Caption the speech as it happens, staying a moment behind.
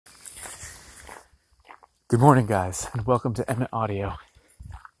Good morning, guys, and welcome to Emmett Audio.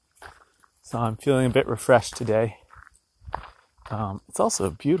 So I'm feeling a bit refreshed today. It's also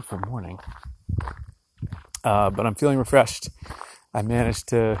a beautiful morning, but I'm feeling refreshed. I managed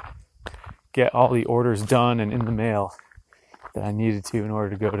to get all the orders done and in the mail that I needed to in order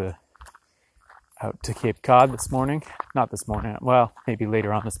to go out to Cape Cod this morning. Not this morning, well, maybe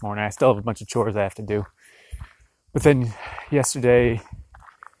later on this morning. I still have a bunch of chores I have to do. But then yesterday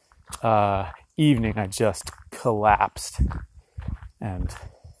evening, I just collapsed and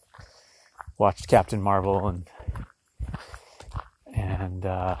watched Captain Marvel and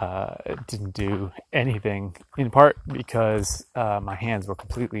didn't do anything, in part because my hands were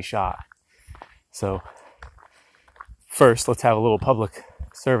completely shot. So first, let's have a little public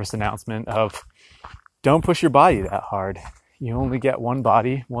service announcement of don't push your body that hard. You only get one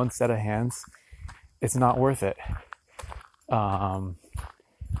body, one set of hands. It's not worth it.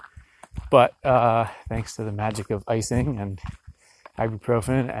 But thanks to the magic of icing and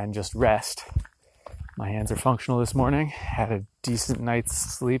ibuprofen and just rest, my hands are functional this morning. Had a decent night's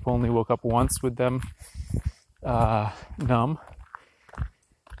sleep, only woke up once with them numb.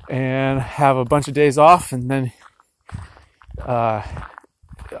 And have a bunch of days off, and then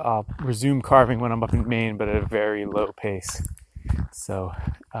I'll resume carving when I'm up in Maine, but at a very low pace. So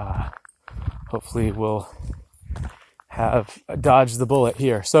hopefully we'll have dodged the bullet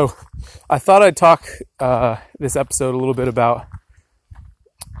here. So I thought I'd talk this episode a little bit about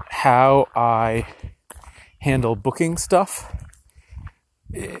how I handle booking stuff,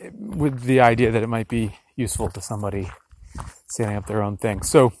 with the idea that it might be useful to somebody setting up their own thing.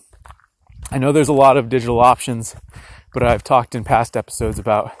 So I know there's a lot of digital options, but I've talked in past episodes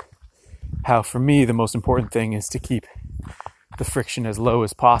about how for me the most important thing is to keep the friction as low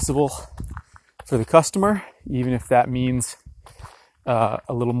as possible for the customer, even if that means a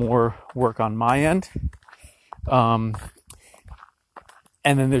little more work on my end. And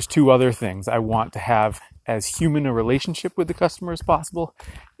then there's two other things. I want to have as human a relationship with the customer as possible,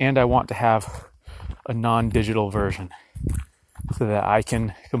 and I want to have a non-digital version so that I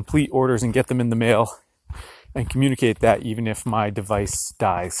can complete orders and get them in the mail and communicate that even if my device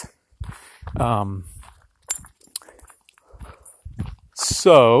dies.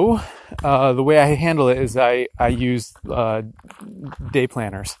 So the way I handle it is I use day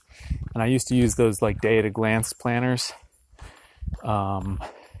planners, and I used to use those like day at a glance planners. And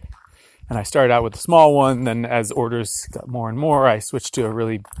I started out with a small one. Then as orders got more and more, I switched to a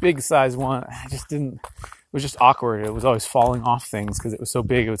really big size one. It was just awkward. It was always falling off things because it was so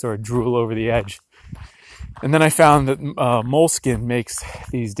big. It would sort of drool over the edge. And then I found that Moleskine makes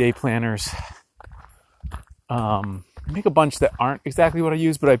these day planners. I make a bunch that aren't exactly what I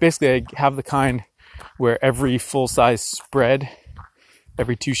use, but I have the kind where every full-size spread,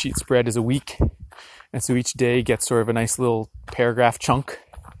 every 2-sheet spread is a week. And so each day gets sort of a nice little paragraph chunk.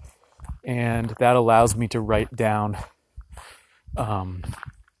 And that allows me to write down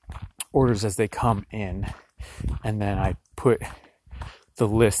orders as they come in. And then I put the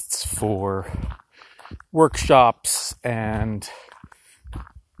lists for workshops and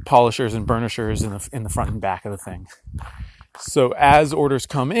polishers and burnishers in the front and back of the thing. So as orders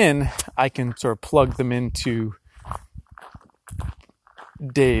come in, I can sort of plug them into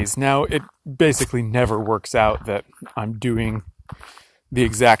days. Now, it basically never works out that I'm doing the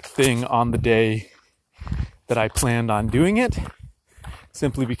exact thing on the day that I planned on doing it,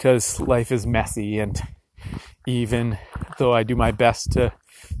 simply because life is messy, and even though I do my best to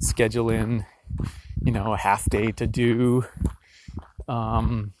schedule in, a half day to do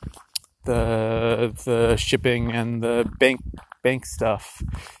the shipping and the bank stuff,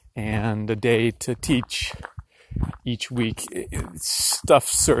 and a day to teach each week, stuff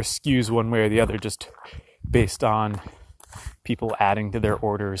sort of skews one way or the other just based on people adding to their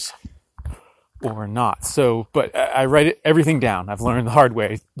orders or not. So, but I write everything down. I've learned the hard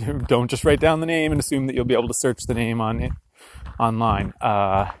way. Don't just write down the name and assume that you'll be able to search the name online.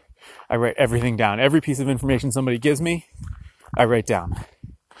 I write everything down. Every piece of information somebody gives me, I write down.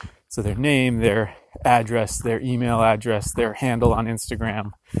 So their name, their address, their email address, their handle on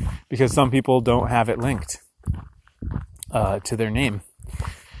Instagram, because some people don't have it linked to their name.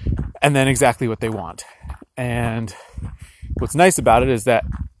 And then exactly what they want. And what's nice about it is that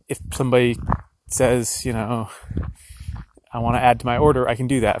if somebody says, I want to add to my order, I can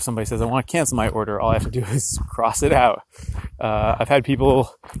do that. If somebody says I want to cancel my order, all I have to do is cross it out. I've had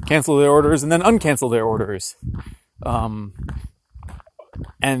people cancel their orders and then uncancel their orders.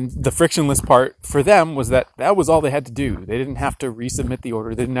 And the frictionless part for them was that was all they had to do. They didn't have to resubmit the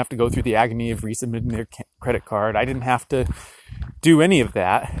order. They didn't have to go through the agony of resubmitting their credit card. I didn't have to do any of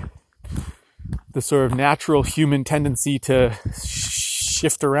that. the sort of natural human tendency to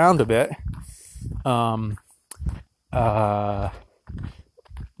shift around a bit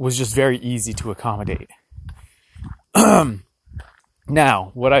was just very easy to accommodate.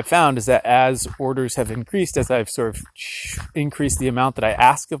 Now, what I've found is that as orders have increased, as I've sort of increased the amount that I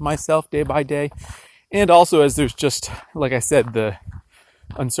ask of myself day by day, and also as there's just, like I said, the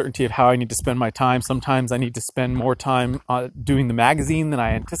uncertainty of how I need to spend my time. Sometimes I need to spend more time doing the magazine than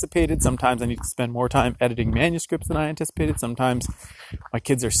I anticipated. Sometimes I need to spend more time editing manuscripts than I anticipated. Sometimes my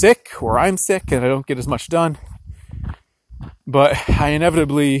kids are sick or I'm sick and I don't get as much done. But I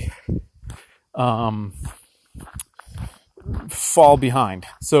inevitably fall behind.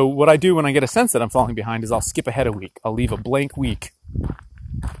 So what I do when I get a sense that I'm falling behind is I'll skip ahead a week. I'll leave a blank week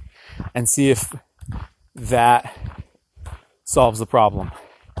and see if that solves the problem.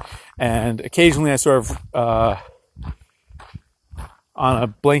 And occasionally I sort of, on a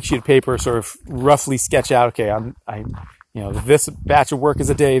blank sheet of paper, sort of roughly sketch out, okay, this batch of work is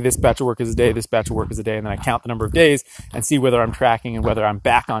a day, this batch of work is a day, this batch of work is a day, and then I count the number of days and see whether I'm tracking and whether I'm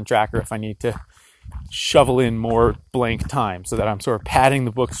back on track or if I need to shovel in more blank time so that I'm sort of padding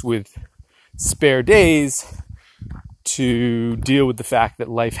the books with spare days to deal with the fact that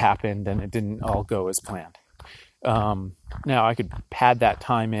life happened and it didn't all go as planned. Now I could pad that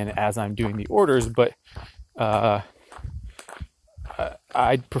time in as I'm doing the orders, but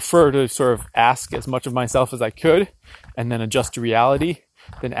I'd prefer to sort of ask as much of myself as I could and then adjust to reality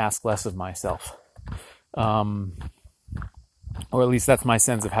than ask less of myself. Or at least that's my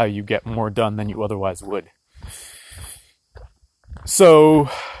sense of how you get more done than you otherwise would. So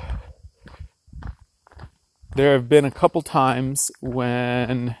there have been a couple times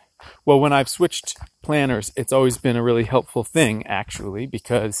when I've switched planners, it's always been a really helpful thing, actually,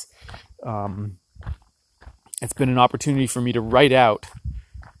 because it's been an opportunity for me to write out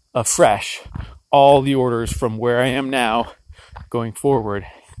afresh all the orders from where I am now going forward.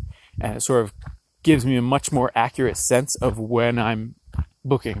 And it sort of gives me a much more accurate sense of when I'm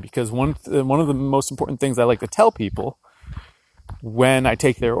booking, because one of the most important things I like to tell people when I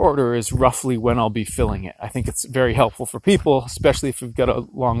take their order is roughly when I'll be filling it. I think it's very helpful for people, especially if you've got a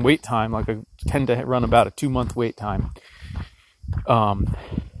long wait time. Like I tend to run about a 2-month wait time.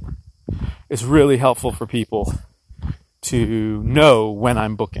 It's really helpful for people to know when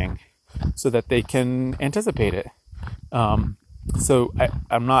I'm booking so that they can anticipate it. So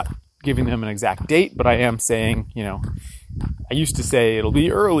I'm not giving them an exact date, but I am saying, I used to say it'll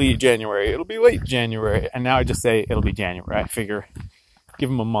be early January, it'll be late January, and now I just say it'll be January. I figure give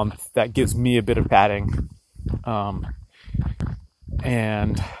them a month. That gives me a bit of padding.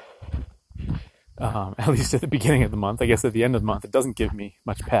 And at least at the beginning of the month. I guess at the end of the month, it doesn't give me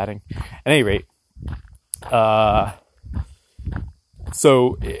much padding. At any rate,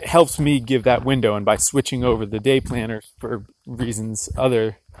 so it helps me give that window, and by switching over the day planners for reasons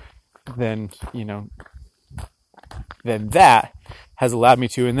other than, than that has allowed me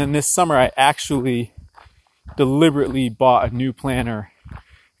to. And then this summer, I actually deliberately bought a new planner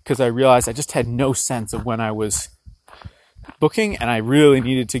because I realized I just had no sense of when I was booking, and I really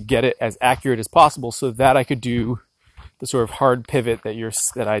needed to get it as accurate as possible so that I could do the sort of hard pivot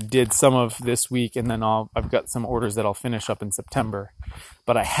that I did some of this week, and then I've got some orders that I'll finish up in September.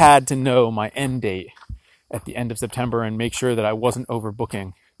 But I had to know my end date at the end of September and make sure that I wasn't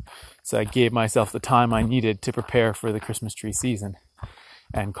overbooking. So I gave myself the time I needed to prepare for the Christmas tree season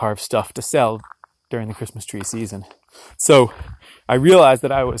and carve stuff to sell during the Christmas tree season. So I realized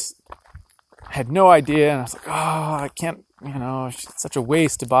that I had no idea, and I was like, I can't, it's such a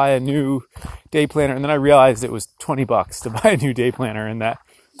waste to buy a new day planner. And then I realized it was $20 to buy a new day planner, and that,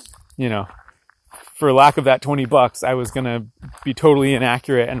 for lack of that $20, I was going to be totally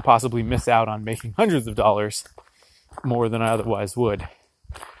inaccurate and possibly miss out on making hundreds of dollars more than I otherwise would.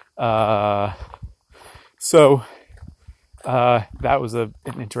 So that was an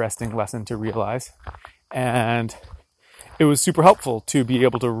interesting lesson to realize. And it was super helpful to be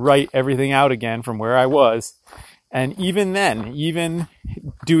able to write everything out again from where I was. And even then, even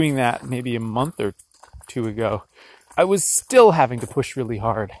doing that maybe a month or two ago, I was still having to push really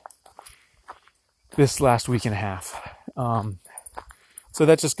hard this last week and a half. So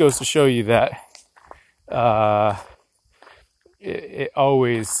that just goes to show you that it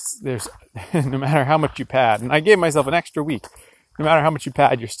always, there's, no matter how much you pad, and I gave myself an extra week, no matter how much you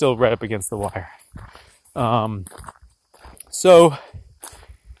pad, you're still right up against the wire. So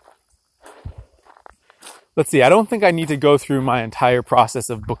let's see, I don't think I need to go through my entire process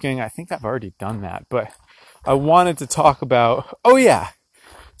of booking. I think I've already done that, but I wanted to talk about,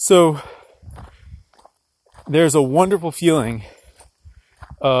 so there's a wonderful feeling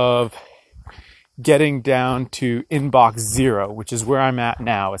of getting down to inbox zero, which is where I'm at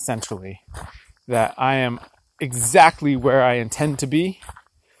now, essentially. That I am exactly where I intend to be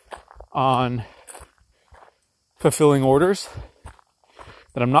on fulfilling orders.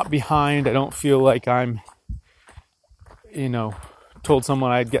 That I'm not behind. I don't feel like I'm, told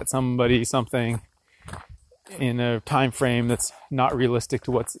someone I'd get somebody something in a time frame that's not realistic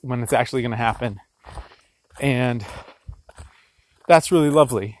to when it's actually going to happen. And that's really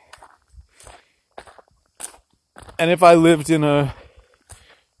lovely. And if I lived in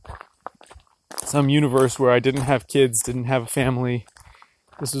some universe where I didn't have kids, didn't have a family,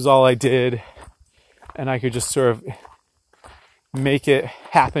 this was all I did, and I could just sort of make it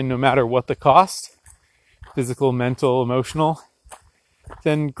happen no matter what the cost, physical, mental, emotional,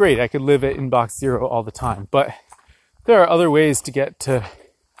 then great, I could live at inbox zero all the time. But there are other ways to get to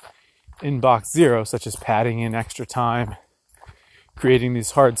inbox zero, such as padding in extra time, creating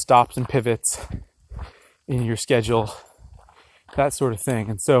these hard stops and pivots in your schedule, that sort of thing.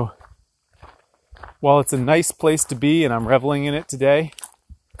 And so, while it's a nice place to be and I'm reveling in it today,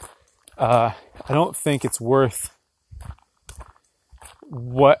 I don't think it's worth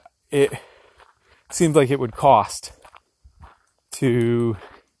what it seems like it would cost to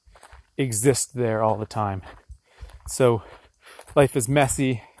exist there all the time. So life is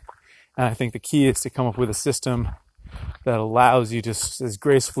messy, and I think the key is to come up with a system that allows you to, as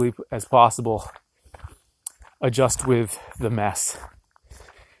gracefully as possible, adjust with the mess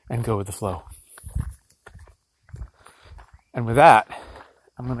and go with the flow. And with that,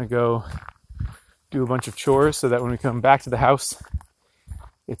 I'm going to go do a bunch of chores so that when we come back to the house,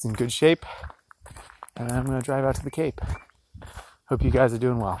 it's in good shape. And I'm going to drive out to the Cape. Hope you guys are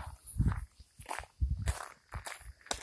doing well.